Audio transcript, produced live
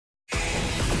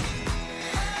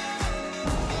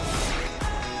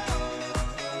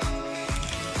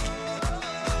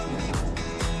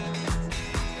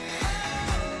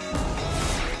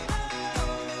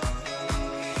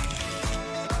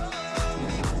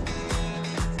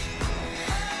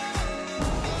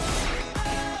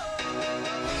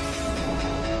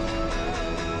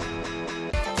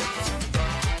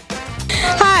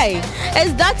Hi,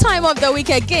 it's that time of the week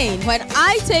again when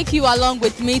I take you along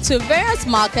with me to various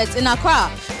markets in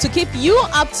Accra to keep you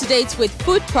up to date with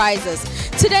food prices.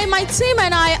 Today, my team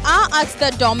and I are at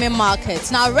the Dome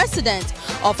Market. Now, residents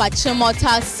of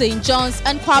Achimota, St. John's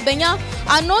and Kwabenya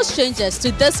are no strangers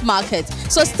to this market.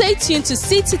 So stay tuned to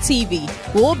Citi TV.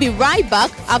 We'll be right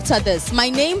back after this. My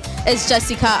name is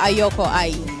Aryorkor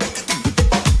Aryee.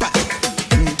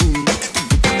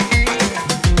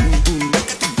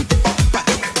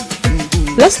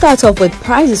 Let's start off with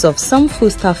prices of some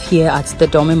foodstuff here at the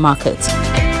Dome Market.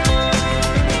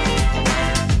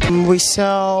 We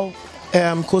sell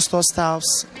coastal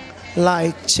stuffs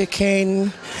like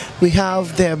chicken. We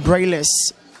have the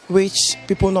broilers, which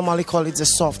people normally call it the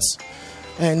soft,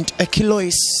 and a kilo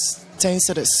is 10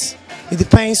 cedis. It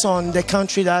depends on the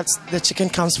country that the chicken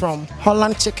comes from.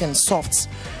 Holland chicken, soft.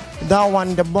 That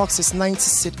one, the box is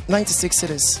 96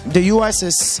 cedis. The US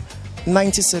is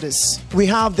 90 cedis. We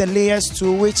have the layers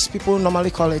too, which people normally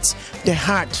call it the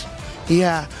hard.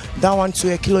 Yeah, that one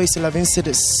too, a kilo is 11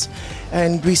 cedis.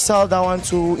 And we sell that one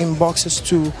too in boxes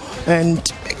too. And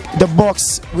the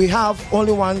box, we have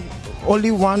only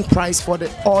one price for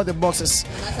all the boxes.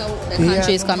 No matter the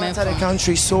country is coming from. The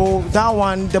country. So that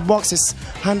one, the box is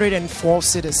 104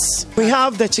 cedis. We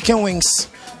have the chicken wings.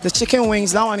 The chicken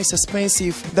wings, that one is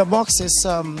expensive. The box is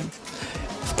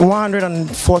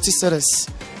 140 cedis.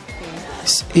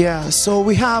 Yeah, so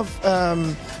we have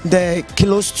the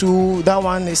kilos too. That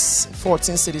one is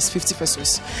 14 cedis, 50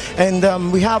 pesos. And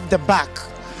we have the back.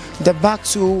 The back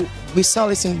too, we sell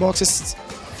it in boxes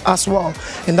as well.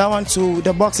 And that one too,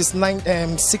 the box is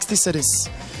 60 cedis.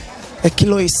 A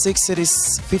kilo is 6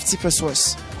 cedis, 50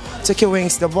 pesos. Chicken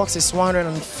wings, the box is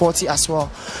 140 as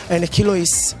well. And a kilo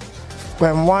is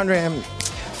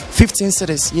 115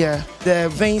 cedis. Yeah, the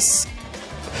veins,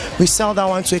 we sell that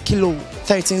one to a kilo,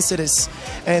 13 cedis.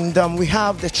 And we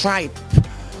have the tripe,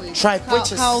 which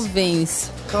is cow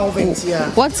veins. Cow veins, yeah.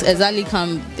 What exactly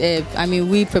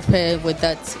we prepare with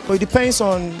that? So it depends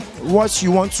on what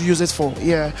you want to use it for,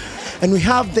 yeah. And we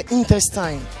have the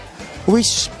intestine,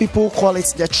 which people call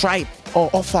it the tripe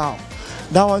or offal.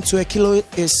 That one to a kilo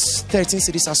is 13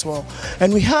 cedis as well.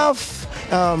 And we have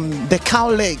the cow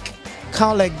leg.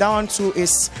 That one too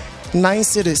is 9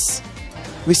 cedis.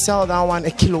 We sell that one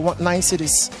a kilo, 9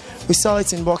 cedis. We sell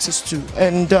it in boxes too.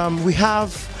 And we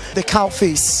have the cow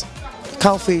face.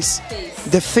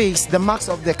 The face, the marks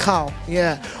of the cow,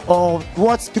 yeah. Or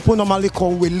what people normally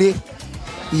call wele.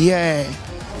 Yeah,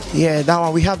 that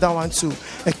one, we have that one too.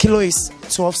 A kilo is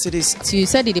 12 cedis. So you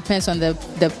said it depends on the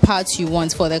parts you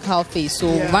want for the cow face. So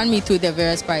run me through the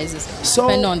various prices. So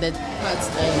depending on the parts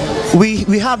that you want.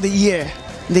 We have the ear.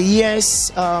 The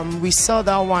ears, we sell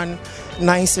that one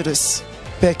 9 cedis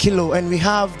per kilo, and we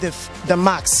have the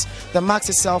max. The max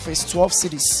itself is 12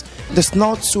 cedis. The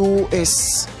snout too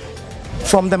is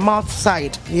from the mouth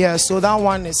side, yeah, so that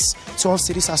one is 12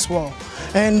 cedis as well.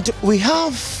 And we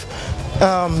have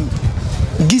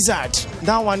gizzard.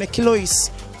 That one, a kilo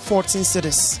is 14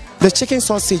 cedis. The chicken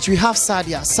sausage, we have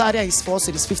sadia. Sadia is 4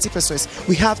 cedis, 50 pesos.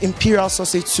 We have imperial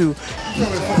sausage too.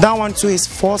 That one too is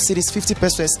 4 cedis, 50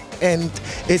 pesos, and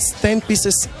it's 10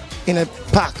 pieces in a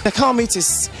pack. The cow meat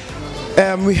is,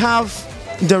 we have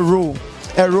the roe.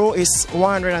 A roe is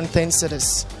 110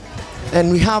 cedis.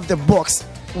 And we have the box,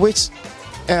 which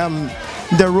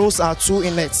the rows are 2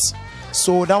 in it.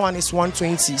 So that one is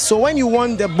 120. So when you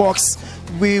want the box,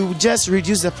 we will just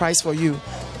reduce the price for you.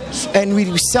 And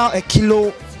we sell a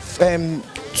kilo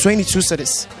 22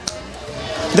 cedis.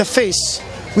 The fish,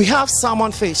 we have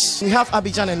salmon fish. We have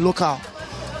Abidjan and local.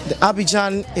 The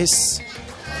Abidjan is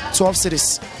 12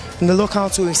 cedis. And the local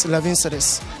too is 11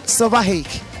 cedis. Silver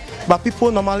hake, but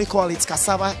people normally call it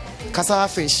cassava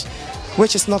fish,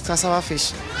 which is not cassava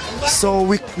fish. So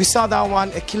we sell that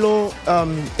one a kilo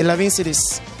 11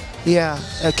 cedis. Yeah,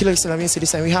 a kilo is 11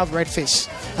 cedis, and we have red fish.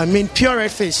 I mean pure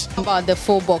red fish. About the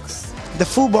full box? The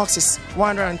full box is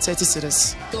 130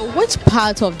 cedis. So which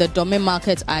part of the Dome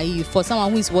Market are you for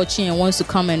someone who is watching and wants to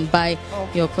come and buy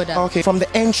your product? Okay, from the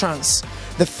entrance,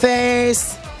 the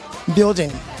first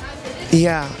building.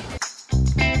 Yeah.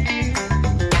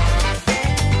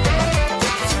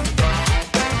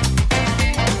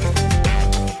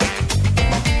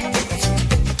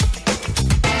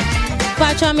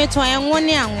 Me to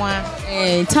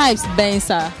types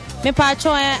bensa. Me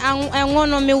pacho and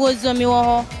one on me was me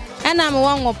wo and I'm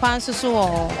one more pants so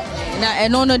na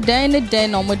eno no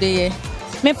den no mo de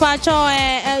me pacho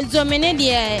zomene de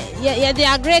ye de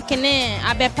agrek ne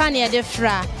abepa ne de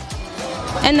fra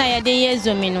and na ye de ye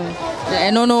zomino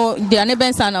eno no de ane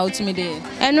bensa na utimi de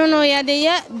eno no ye de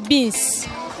ye beans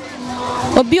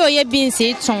obi oye beans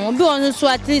ton obi onu so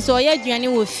at least oye aduane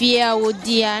wo fie a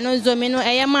odia no zomi no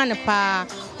eye man pa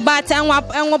but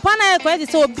enwopa na ko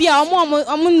ete so obi a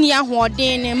omo ni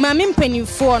ahoden ma me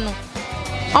mpanifo no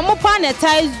omo pa na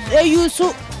tai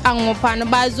eyusu anwopa no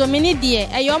ba zomi ni de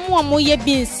eye omo ye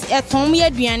beans eton ye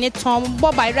aduane ton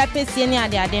bo ba rapesi ni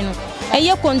ade no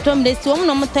eye kontom de so omo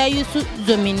no mota yusu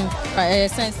zomi ni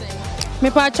sense me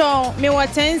pa cho me wa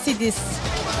 10 cedis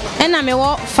ena me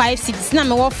wo 5 cedis na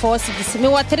me wo 4 cedis me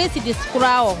wo 3 cedis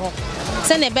kura ho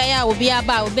se ne be ya obi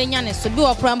aba obenya ne so bi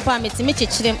wo prampa metime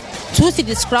chechirem 2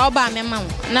 cedis kura oba me ma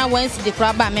na 1 cedis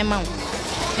kura ba me ma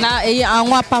na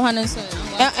anwa pa hwan nso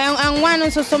anwa no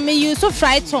so me use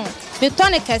fry ton me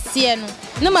ton kase no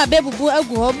na ma bebubu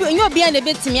agu ho nyo obi a ne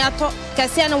betimi ato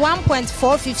kase no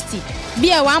 1.450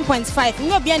 bia 1.5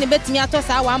 nyo obi a ne betimi ato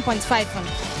sa 1.5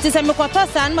 tise me kwato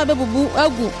sa na ma bebubu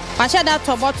agu ma sha da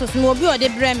to bottles no obi o de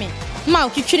breme ma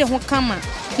otwitwire ho kama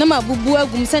na ma bubu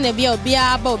agum se na bia obi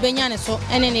aba obenya ne so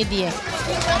ene ne de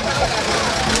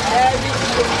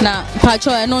na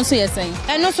pacho eno so yesen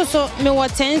eno so me wo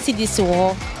 10 cedis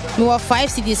wo me wo 5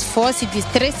 cedis 4 cedis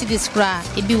 3 cedis kra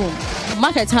ebi wo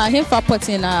market ha he fa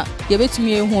potin na ye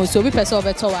betumi ehu so obi pese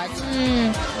obeto wa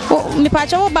me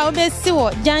pacho wo ba obesi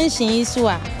wo junction so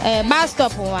a bus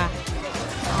stop wa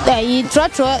yi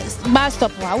trotro bus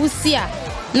stop wa usia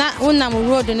na unam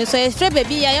road no so e free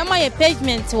baby ya yama ye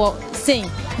pavement wo sen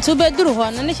to be duru ho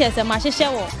no ne hye ma hyehye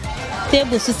wo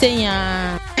table so sen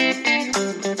ya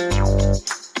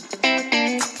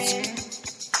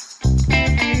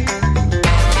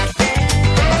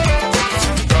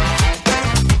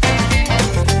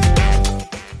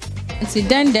si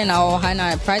den our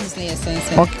hana prices na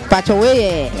sense okay pacho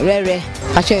we rere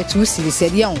pacho 2 cedis e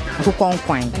de on akokon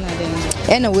kwan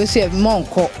ena we so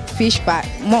monko fish pa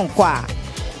monko a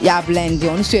ya blend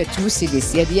on so 2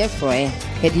 cedis e de fry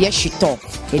e de shito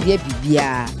e de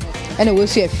bibia ena we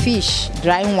so fish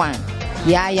dry one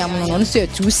ya yam no on so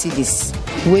 2 cedis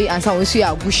we ansa we so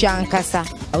agusha ankasa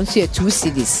on so 2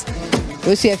 cedis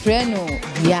we so fry no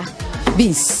bia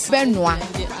beans benua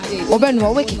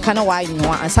obenua we kika na wa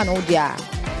nwa ansa na odi a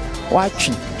wa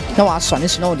twi na wa so ne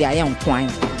so na odi ayam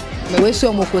kwan we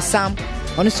so moko sam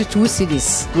on so 2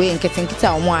 cedis we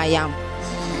nketenketa omo ayam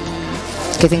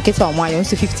ketenketa omo ayam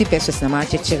so 50 pesos na ma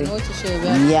chechere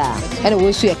yeah and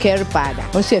we so carry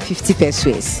pada on so 50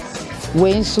 pesos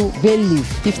we so bay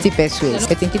leaf 50 pesos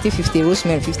ketenketa 50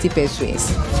 rosemary 50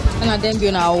 pesos na dem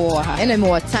bi na wo ha and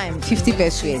more time 50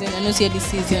 pesos and no see the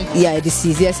season yeah the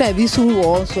season yes I be so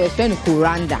also a friend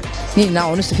kuranda ni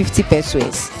now on so 50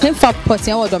 pesos him for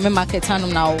potin wo do me market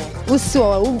hanum na wo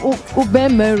so u be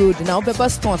main road na u be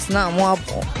bus stops na mo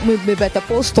me better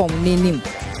post on nim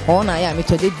on na ya me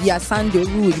to de bia Sunday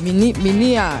road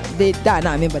mini a de da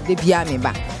na me ba de bia me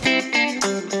ba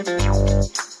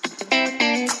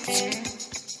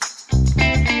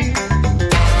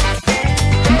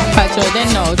pacho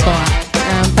den no to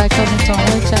pacho to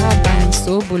which are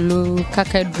so bulu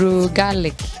kakadro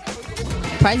garlic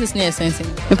prices near sense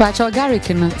me pacho garlic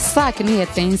no sack near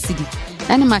 10 cedi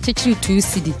and ma chechiri 2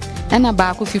 cedi and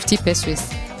about 50 pesos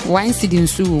 1 cedi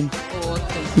nso wom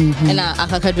and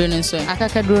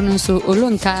akakadro no so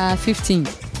olonka 15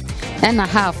 and a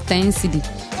half 10 cedi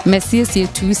mercy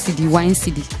 2 cedi 1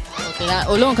 cedi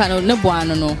Olonka no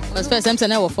buano no. Because first I'm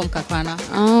saying I was from Kakra.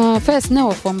 First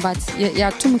no from but ya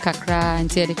tum Kakra and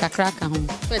the Kakra ka home.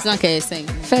 First na ke saying.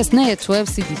 First na 12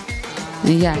 cedi.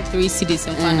 Yeah. 3 cedis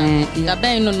in Kwana. Da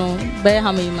ben no be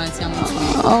how many months am.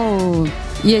 Oh,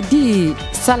 ye di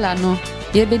sala no.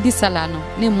 Ye be di sala no.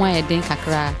 Ne mo ye den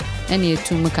Kakra. And ye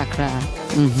tum Kakra.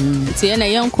 Ti na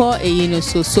yenko eyi no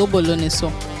so bolo ne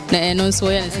so. Na eno so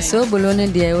ye ne so bolo ne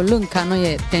de olonka no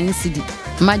ye 10 cedi.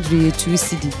 Madri 2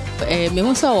 cedi. Me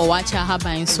hu so wacha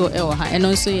haban so e wo ha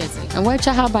eno so yes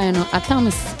wacha haban no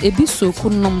atams ebi so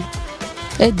kunom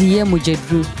e di ye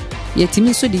mojadru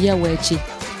yetimi so di ye wachi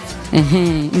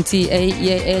nti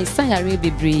sayare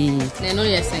bebre na eno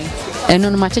yes eno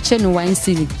no macheche no 1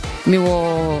 cedi me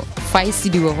wo 5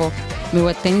 cedi wo ho me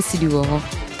wo 10 cedi wo ho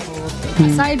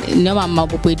aside no mama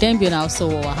bopo den bi na so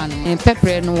wo ha no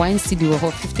pepper no 1 cedi wo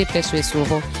ho 50 pesos wo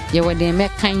ho ye wo den me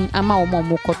kan ama wo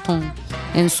mo koton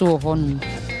enso wo ho no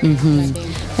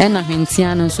and a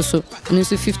Hentiano so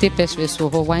 50 pesos or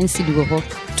 1 cedi or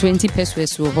 20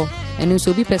 pesos or and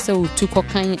so be person who took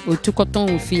cocaine or took cotton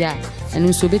with fear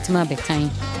and so bit my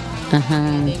kind.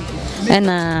 And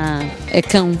a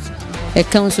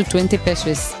count so 20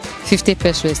 pesos, 50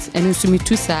 pesos, and so me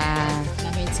 2 sa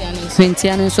 20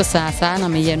 and so sa na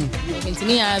me yen.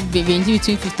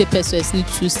 Between 50 pesos and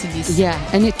 2 cedis. Yeah,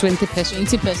 and 20 pesos.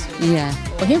 20 pesos. Yeah.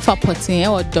 Or him for potting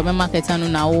or double market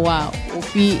and now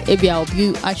free ebia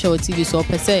obi actual TV so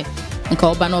per se nka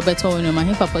oba no beto no ma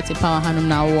himfa poti power hanum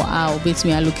na wo a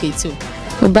obetumi allocate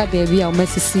o oba baby a o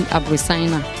masisi abrosan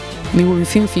na me wo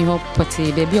mfimfin ho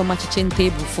poti baby o ma chichen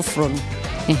table foforo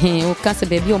no o kase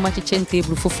baby o ma chichen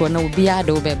table foforo na obi a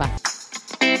de obeba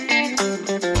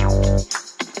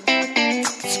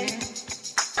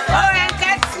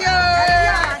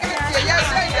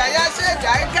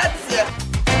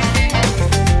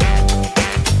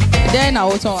then I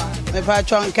was on me pa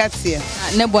chon katie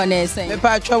ne bone say me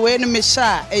pa chwa we no me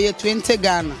sha e 20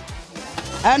 Ghana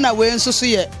ana we nso so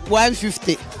ye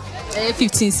 150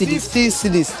 15 cedis 15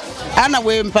 cedis ana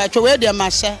we me pa chwa we de ma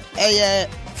sha e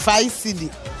 5 cedi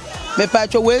me pa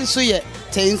chwa we nso ye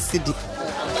 10 cedi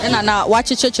na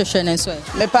watch chechechwe ne so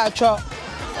me pa chwa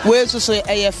we nso so e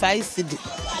 5 cedi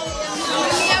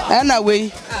ana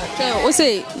we o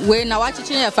say we na watch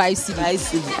chichen 5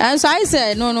 cedi and so I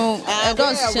say no I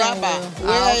don't say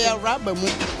we rubber mu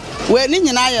we ni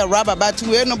nyina ya rubber but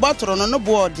we no bottle no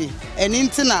board eni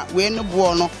ntina we no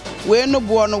bo no we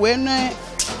no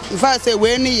in fact say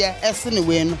we ni ye ese ni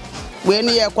we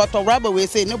ni ye kwato rubber we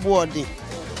say ni board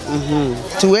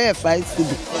to we 5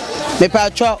 cedi me pa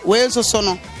cho we so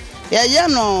no ye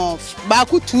no ba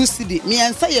ku 2 cedi me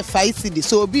ensa ye 5 cedi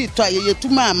so obi to ye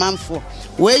tuma amanfo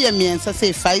we ye me ensa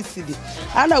say 5 cedi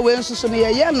ana we nso no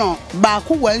ye no ba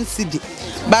ku 1 cedi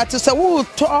but say wo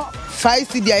to 5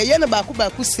 cedi ye no ba ku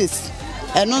 6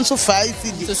 eno nso 5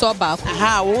 cedi so ba ku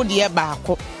ha wo de ba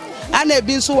ku ana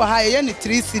ebi nso wo ha ye ni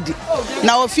 3 cedi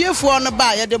na ofiefo no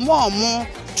ba ye de mo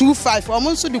 25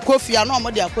 omo nso de kofia na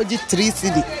omo de akoji 3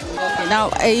 cedi now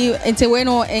ente we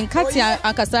no enkati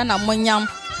akasa na monyam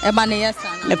eba ne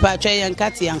yesa me pa twa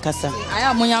yankati yankasa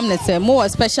aya monyam ne se mo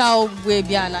special way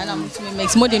bia na mutumi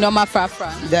mix mo de no ma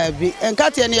frafra da bi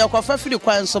enkati ne yakofa firi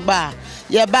kwan so ba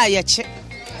ye ba ye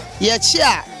chi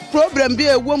a problem bi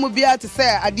ewo mu bia te se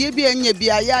ade bi anya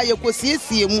bia ya ye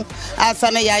kosiesie mu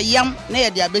asa na ya yam na ye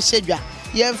de abehedwa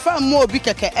ye mfa mo obi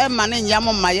keke ema ne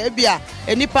nyam ma ye bia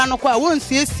enipa no kwa won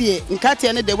siesie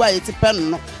nkati ne de wa ye ti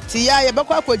pen no ti ya ye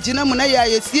bekwa akogina mu na ya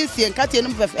ye siesie nkati ne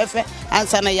mfefefe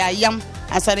ansa na ya yam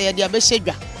asare ya dia be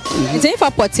shedwa nti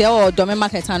fa pote o do me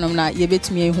market anom na ye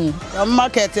betumi ehu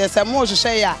market se mo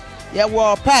hwehwe ya ye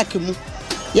wo park mu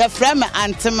ye frame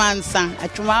antemansa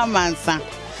atwuma mansa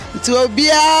nti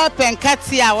obia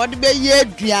penkati a wode be ye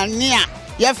aduane a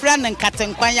ye fra ne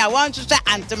nkatenkwan ya won hwehwe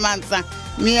antemansa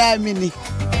mi amini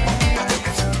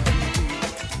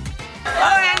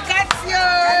enkati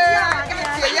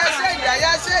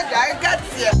ya shedwa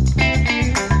enkati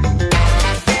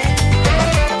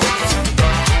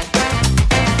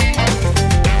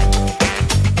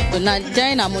na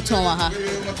Jaina moton wa ha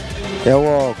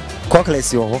ewo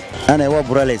cockless yo ana ewo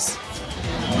braless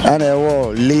ana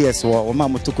ewo layers wo ma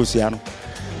motokosia no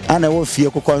ana ewo fie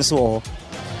kokonso wo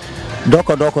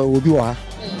doko obi wa ha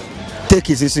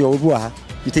take isi so obi wa ha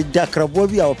ite dakrabo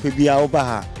bi a opebi a oba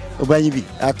ha obanyi bi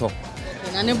ato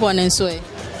na ne bone nso e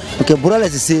okay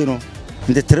braless si no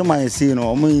nte 3 man si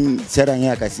no omo sera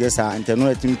nya akasie sa nte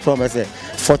no etimi promise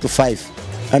 4 to 5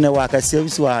 ana wa akasie bi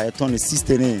so a eton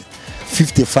 60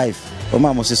 55 o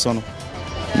ma mo so no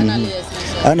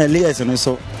ana layers no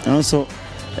so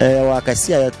wa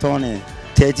kasi a ton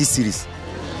 30 series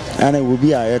ana will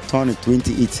be a ton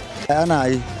 28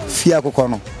 ana fia kokko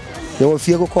no ye wo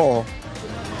fia kokko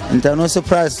nta no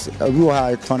surprise we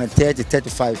will ton 30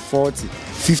 35 40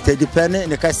 50 depending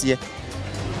the kasi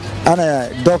ana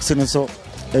dogs no so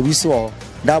we so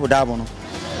double no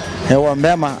e wo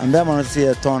mbema no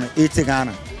say ton 80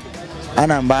 Ghana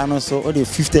ana mba no so o de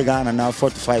 50 Ghana na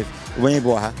 45 when you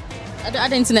go ha I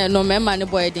didn't know member no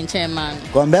boy didn't chairman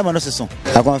go mbema no so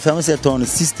I confirm say ton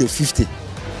 60 50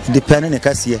 depending the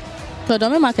case so do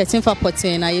me marketing for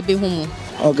potin na ye be humu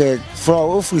okay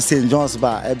for free St John's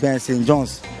bar e ben St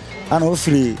John's and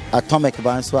free atomic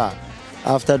bar so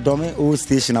after Dome old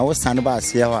station I was stand by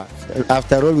here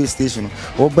after railway station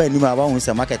o ba ni ma ba hu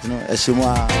say market no e hemu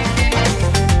a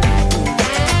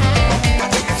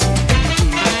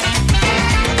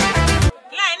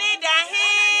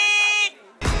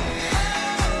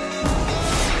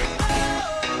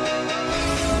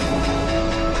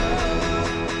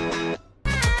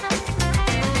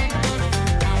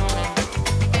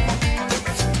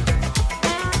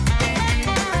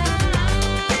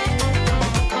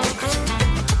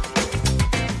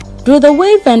Do the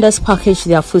way vendors package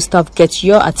their foodstuff get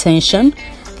your attention?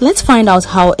 Let's find out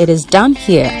how it is done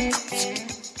here.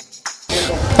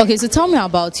 Okay, so tell me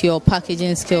about your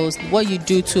packaging skills, what you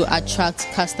do to attract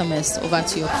customers over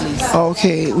to your place.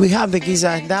 Okay, we have the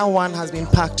gizzard. That one has been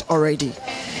packed already.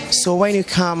 So when you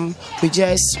come, we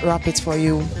just wrap it for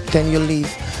you, then you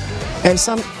leave. And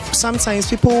sometimes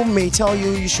people may tell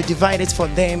you you should divide it for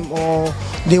them or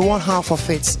they want half of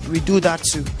it. We do that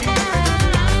too.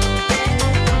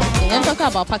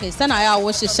 Talk about package. Then I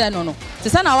wash share no. The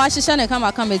son I wash share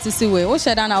come to see we. Wash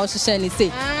down I wash share ni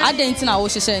say. I didn't know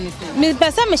wash share ni. Me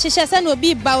person me share say no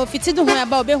be ba ofiti do ho e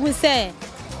ba obe hu say.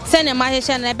 Say na ma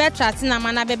share na be trust na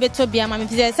ma na be to bia ma me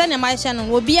say na ma share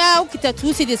no obi a ukita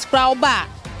 2 cedis crowd ba.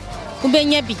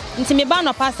 Ubenya bi. Nti me ba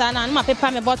no pasa na ma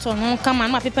paper me bottle no kama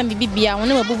na ma paper me bibia won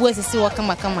na bubu asisi wo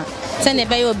kama. Say na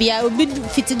be obi a obi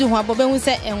fiti do ho abobe hu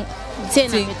say say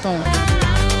na meton.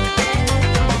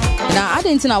 Now I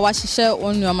didn't know what she share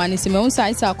on your money. So me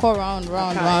say it's a call round.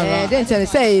 Then tell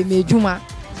say me juma.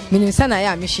 Me say na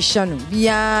ya me shisha no.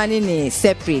 Bia ni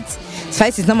separate.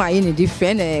 Sizes na ma yi ni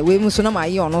different. We mu so na ma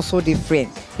yi ono so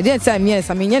different. Then tell me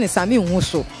say me nya ni sa me hu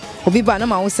so. Obi ba na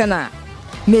ma wo say na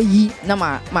me yi na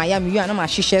ma ya me yu na ma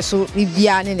shisha so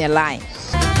bia ni line.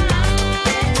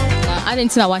 I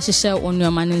didn't know what she share on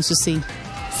your money so say.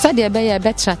 Sadia be ya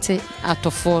be trate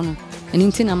atofo no. And in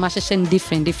Tina Masha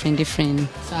different.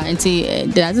 So, and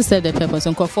as I said, the purpose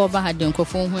on Kofor had done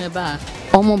Kofor whoever.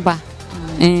 Omoba.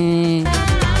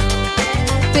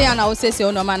 Say, and I will say,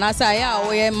 no man, I say,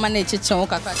 I manage it.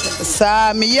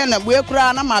 Sa me yen we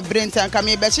kura na my brain and come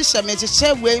be she me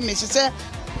share we me she say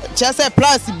just a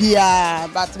plus bia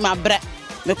but my bread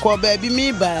me call baby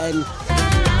me by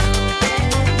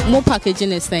more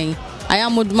packaging is saying I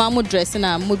am mamu dressing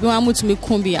and mubimamu to me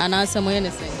kumbi and answer my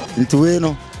anything. Into we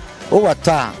no. Over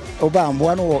ta oba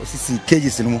amboa no sisi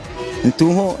cages no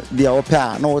ntu ho dia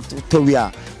opa na to wi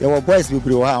a your boys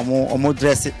bebre wo ha omo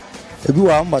dress ebi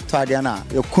wa mba to ade na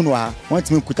yakunu ha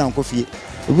want me kuta nkofie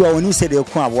ebi wa woni se de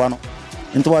yakun aboa no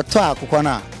ntu wa to akokọ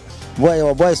na boy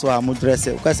your boys wa mo dress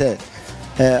ka se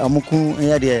amuku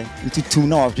ya de ntu tu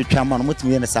na wa twetwa ma no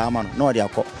motumi ne saa ma no na wa de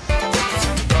akọ.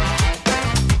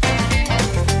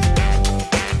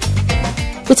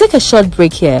 We take a short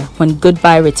break here. When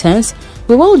Goodbye returns,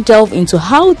 we will delve into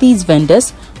how these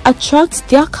vendors attract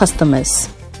their customers.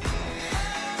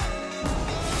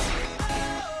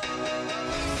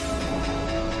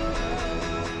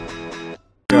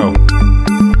 Go.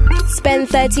 Spend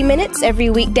 30 minutes every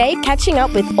weekday catching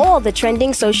up with all the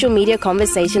trending social media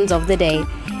conversations of the day.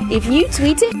 If you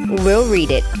tweet it, we'll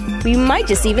read it. We might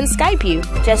just even Skype you.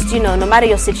 Just, no matter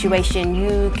your situation,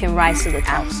 you can rise to the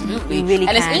top. Absolutely. You really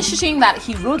and can. It's interesting that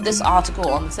he wrote this article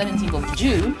on the 17th of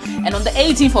June, and on the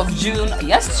 18th of June,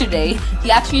 yesterday,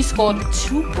 he actually scored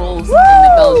 2 goals in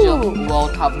the Belgium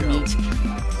World Cup meet.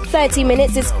 30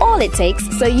 minutes is all it takes,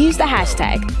 so use the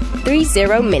hashtag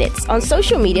 30minutes on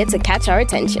social media to catch our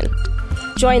attention.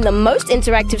 Join the most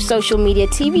interactive social media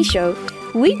TV show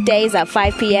weekdays at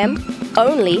 5 p.m.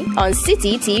 only on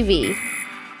Citi TV.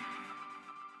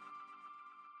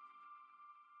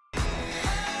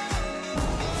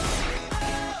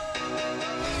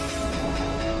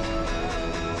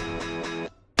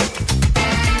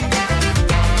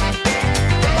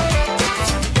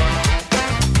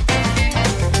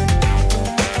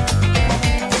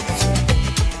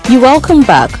 Welcome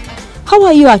back. How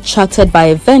are you attracted by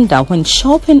a vendor when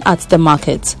shopping at the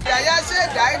market?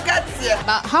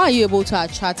 But how are you able to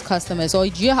attract customers, or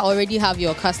do you already have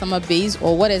your customer base,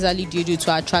 or what exactly do you do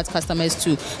to attract customers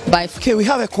to buy? Okay, we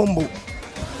have a combo.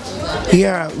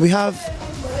 Yeah, we have,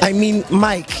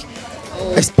 mic,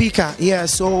 a speaker. Yeah,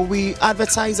 so we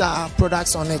advertise our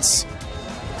products on it.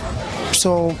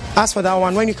 So as for that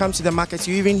one, when you come to the market,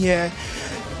 you even hear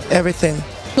everything.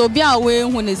 So be away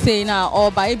when they say now or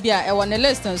by be a one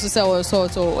listen so say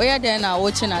so where then are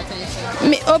watching attention.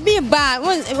 Me obi ba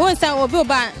one say obi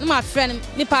ba my friend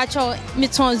me pa cho me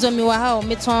ton zo me wa ha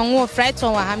me ton wo fry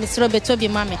ton wa ha me sro beto bi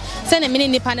mame say na me ni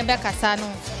nipa ne be kasa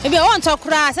no e be won to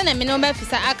kra say na me no be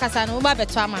fisa akasa no ba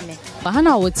beto amame ba ha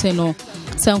na wote no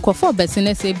say nkofo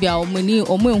betene say bia omani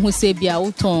omu say bia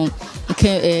woton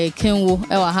kenwo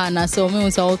e wa ha na say omu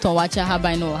say woton wa cha ha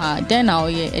ban no ha then na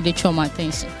oye e dey trauma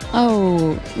attention.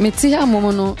 Oh, meti ha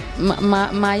momo no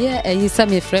ma ye eyisa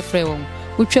me frefre won.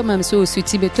 Utwa mam so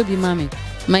osuti beto bi mame.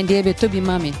 Man de beto bi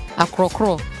mame.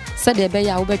 Akrokro. Said de be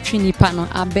ya wo betwi nipa no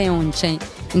aben on chen.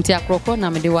 Nti akrokro na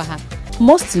me de wa ha.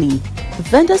 Mostly,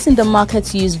 vendors in the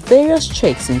market use various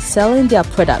tricks in selling their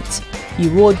products. You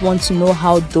would want to know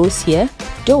how those here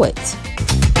do it.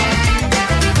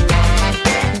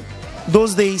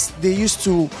 Those days, they used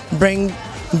to bring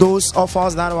those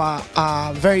offers that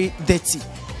were very dirty.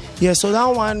 Yeah, so that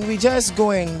one, we just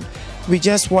go and we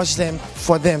just wash them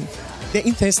for them. The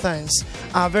intestines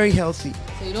are very healthy.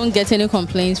 So you don't get any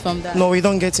complaints from that? No, we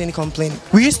don't get any complaint.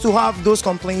 We used to have those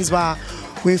complaints, but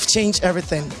we've changed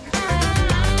everything.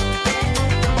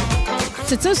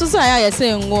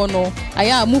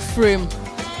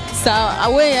 So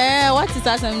away, what is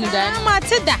that? I'm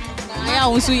Matida. I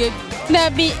also There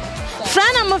be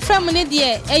Frana from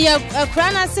Nidia, a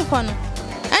crana siphon.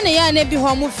 And a yarn be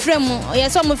home frame,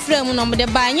 yes, some frame on the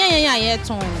banya yet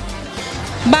on.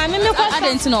 By me, I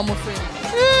didn't know more frame.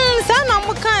 Son of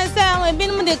Mukan say I've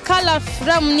been with the color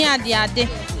from near the other.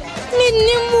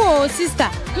 Nimu, sister,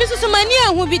 Mrs.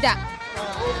 Mania who be that.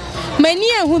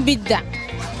 Mania who be that.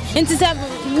 And to say,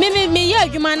 me,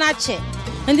 you manache.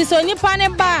 And this only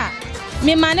pane bar.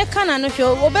 Me mane kana no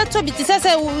show. Obeto bi tise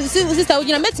sister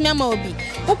ugina meti me ama obi.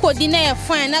 Uko di na ye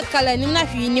fine na kala ni na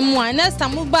hwi ni mu a na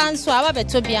samu ba nso aba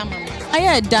beto bi ama.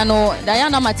 Aye da no da ya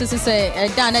na matese say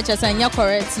da na chese nya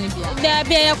correct ni bia. Da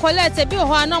bia ye collect bi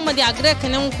ho na mo de agrek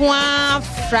ne nko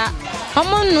afra.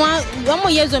 Omo no omo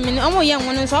yezo mi omo ye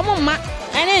nwono nso omo ma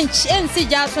ene nsi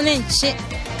ja so ne nchi.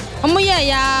 Omo ye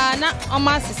ya na omo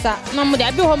asisa na mo de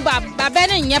abi ho ba be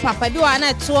ne nya papa bi wa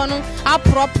na to no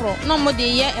apropro na mo de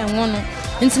ye enwono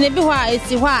nti ne bi ho a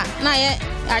esi ho a na ye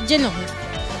age ne ho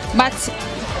but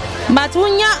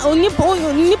unya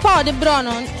nipa de bro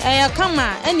no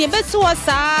kama ene be si wo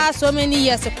saa so many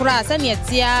years kura sa ne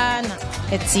etia na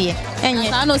etie enye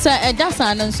sa no say that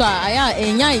san nso a aya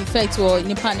enya effect wo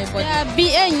nipa ne body da bi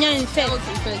enya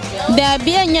effect da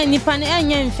bi enya nipa ne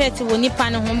enya effect wo nipa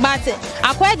ne ho but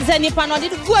akwa de nipa no de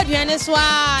gu aduane so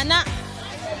a na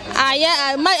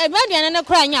aya aduane ne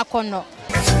kura anya kono.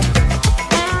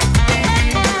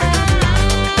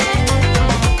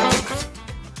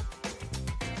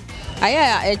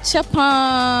 Aya a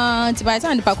chapa by the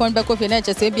time the pakon back off na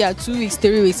just be 2 weeks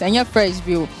 3 weeks and your fresh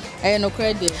bill aya no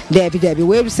credit Debbie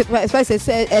we especially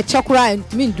say a chokra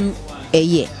mean do a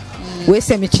year we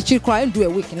say me chichi cry do a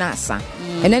week na asa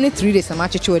and then 3 days am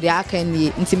chichi we aka ni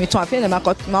nti me ton afia na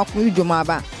makọ idwoma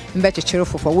ba mbe chichiro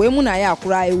fofo we mu na ya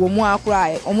akura e wo mu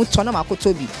akura omu to na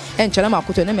makoto bi enche na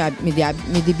makoto na me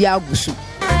de bia agusu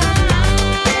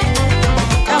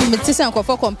am tisi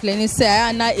ankofo complaining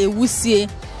say na ewusie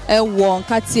won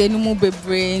katie ni mu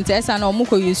bebre nti esa na omu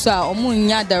ko yusu a omu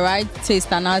nya the right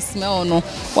taste and smell no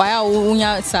why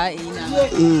unya sa ina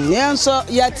yenso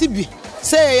yati bi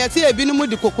say yati ebi ni mu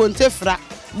di kokonte fra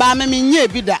ba me nya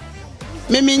ebi da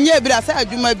me nya ebi da say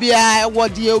adwuma bia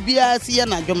wode obi a si ye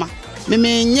na adwuma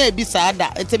me nya ebi sa da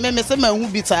enti me se ma hu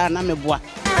bi ta na me boa.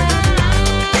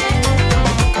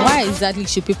 Why exactly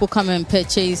should people come and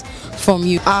purchase from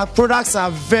you? Our products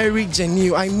are very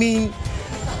genuine. I mean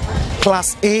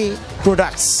Class A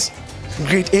products,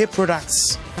 grade A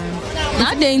products.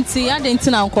 I didn't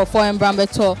know for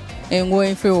Embrambeto and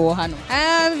going through Hano.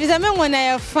 Visa me when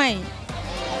I fine.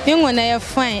 When I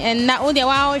fine and now all the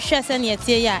wow shares and yet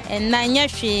ya and nine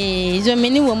yashi so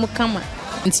many will come.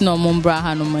 It's no Mumbra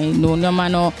Hano, no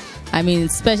man. I mean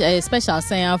special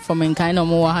saying from Enkaino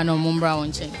Mo Hano Mumbra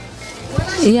on chain.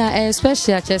 Yeah,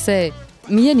 especially I say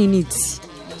me any needs.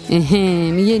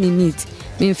 Me any needs.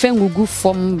 Me friend go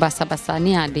form basa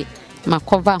ni ade ma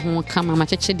cover ho kama ma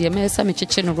cheche de me sa me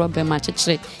cheche no rubber ma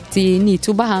cheche ti ni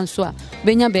to ba hanso a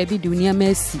benya baby de unia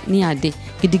ma si ni ade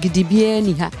gidigidi bia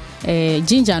ni ha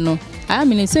ginger no I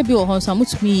mean say bi o ho so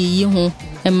mutumi yi ho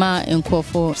e ma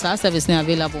enkofo sa service na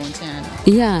available on time.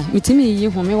 Yeah, mitimi yi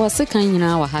ho me wose kan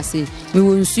nyina wa ha se me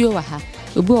wo nsuo wa ha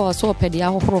obi o so pede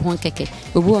ahohoro ho keke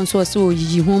obi on so so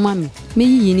yi ho ma me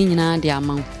yi ni nyina de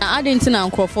ama I didn't know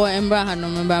enkofo embra ha no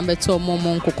member beto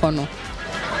momo nkokọ no.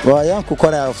 Well, young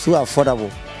kokora so affordable.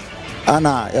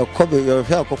 Ana e kobe your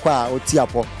hair kokwa oti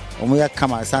apo omo ya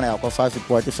kama sana ya kwa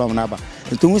 540 from naba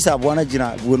ntumu sa bona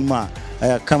jina wonma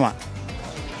kama.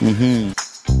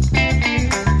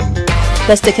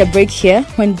 Let's take a break here.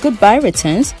 When Goodbye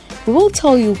returns, we will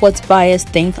tell you what buyers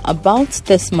think about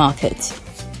this market.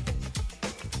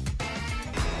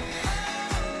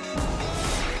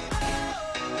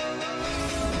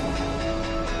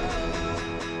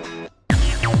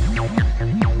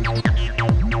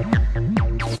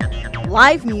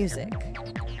 Live music,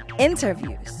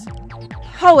 interviews,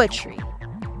 poetry,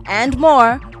 and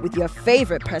more with your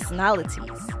favorite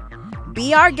personalities.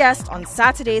 Be our guest on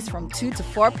Saturdays from 2 to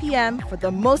 4 p.m. for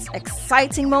the most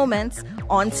exciting moments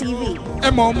on TV.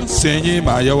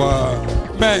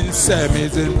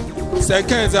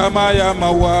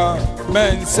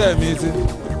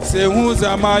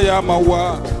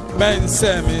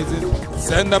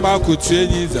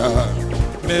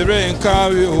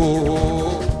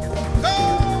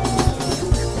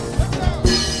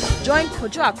 Join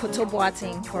Kojo Akoto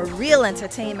Boateng for real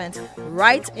entertainment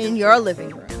right in your living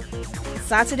room.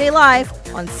 Saturday live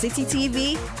on Citi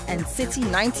TV and Citi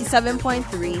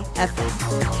 97.3 FM.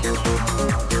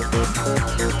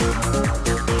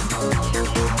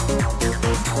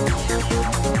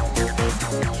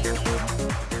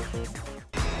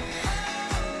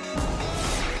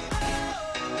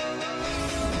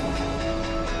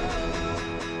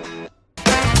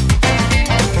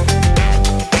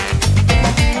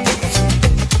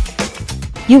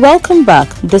 You're welcome back.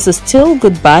 This is still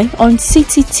Goodbye on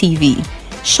Citi TV.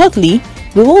 Shortly,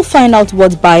 we will find out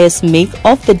what buyers make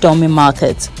of the dummy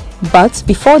market. But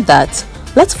before that,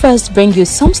 let's first bring you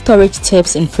some storage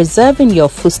tips in preserving your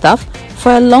foodstuff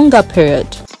for a longer period.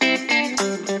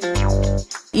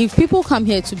 If people come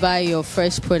here to buy your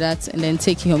fresh products and then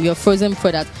take home your frozen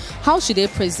products, how should they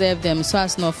preserve them so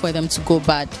as not for them to go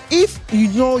bad? If you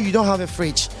know you don't have a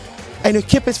fridge and you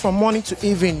keep it from morning to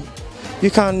evening, you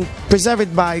can preserve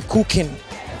it by cooking,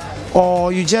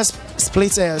 or you just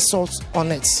split salt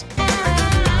on it. So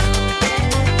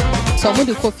I'm going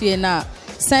to coffee now.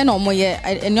 Send on my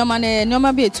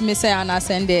no be to me say and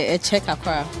send a check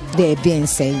Accra. They being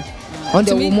say on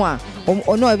the woman.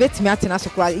 Oh no, I bet me at an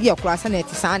asocra, your class and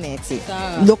sanity.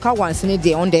 Local ones in a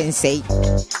day on the say.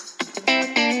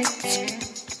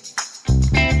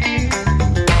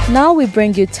 Now we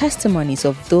bring you testimonies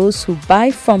of those who buy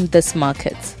from this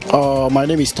market. My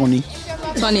name is Tony.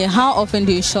 Tony, how often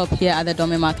do you shop here at the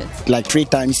Dummy Market? Like 3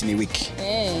 times in a week.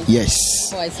 Hey. Yes.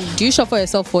 Oh, I see. Do you shop for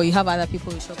yourself or you have other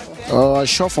people you shop for? I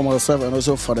shop for myself and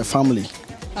also for the family.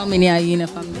 How many are you in a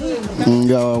family?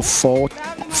 4,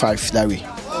 5 that way.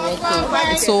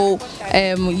 Okay. So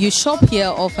you shop here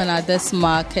often at this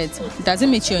market. Does it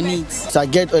meet your needs? So I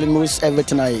get almost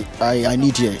everything I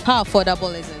need here. How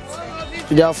affordable is it?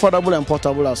 They are affordable and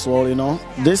portable as well, you know.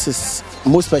 This is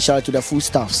most special to the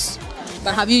foodstuffs.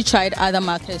 But have you tried other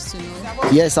markets too?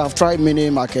 Yes, I've tried many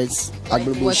markets.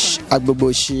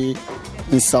 Agboboshi,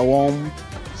 Nsawam,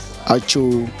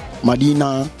 Acho,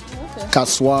 Madina,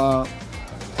 Kaswa,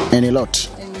 and a lot.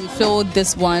 And you feel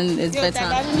this one is better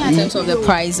in terms of the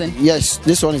pricing? Yes,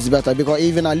 this one is better because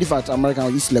even I live at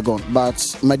American East Legon,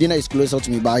 but Medina is closer to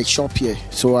me, but I shop here.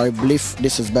 So I believe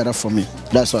this is better for me.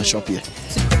 That's why I shop here.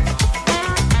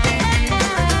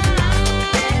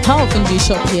 How often do you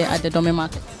shop here at the Dummy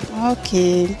Market?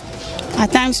 Okay,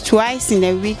 at times twice in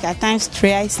a week, at times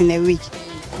thrice in a week.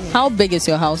 How big is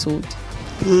your household?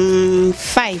 5.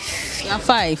 Yeah,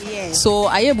 5. Yes. So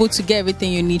are you able to get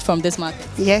everything you need from this market?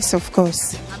 Yes, of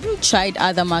course. Have you tried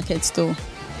other markets too?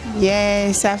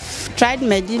 Yes, I've tried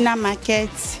Medina Market,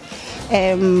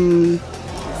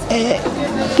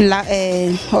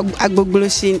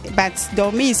 Agbogbloshin, but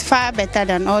Domi is far better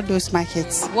than all those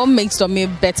markets. What makes Domi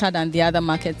better than the other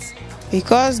markets?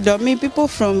 Because Domi, people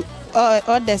from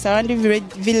all the surrounding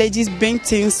villages bring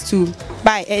things to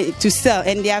buy, to sell,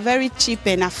 and they are very cheap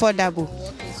and affordable.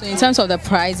 So in terms of the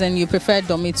price, and you prefer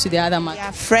Domi to the other markets? They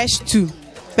are fresh too,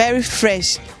 very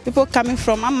fresh. People coming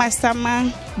from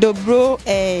Amasaman, Dobro,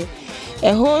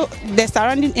 the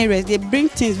surrounding areas, they bring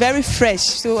things very fresh.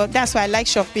 So that's why I like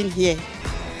shopping here.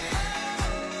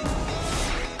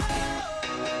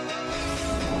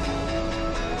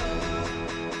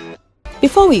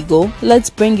 Before we go,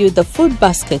 let's bring you the food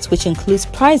basket, which includes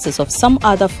prices of some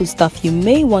other foodstuff you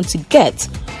may want to get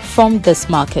from this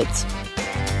market.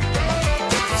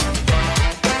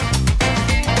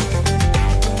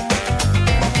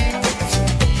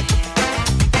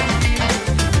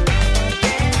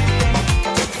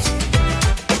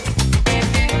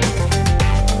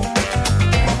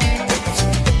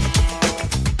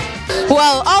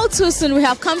 Well, all too soon we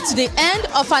have come to the end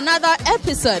of another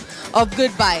episode of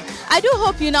Goodbye. I do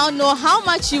hope you now know how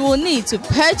much you will need to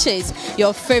purchase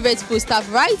your favorite foodstuff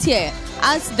right here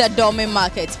at the Dummy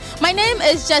Market. My name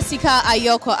is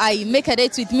Aryorkor Aryee. Make a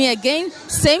date with me again,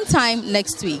 same time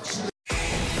next week.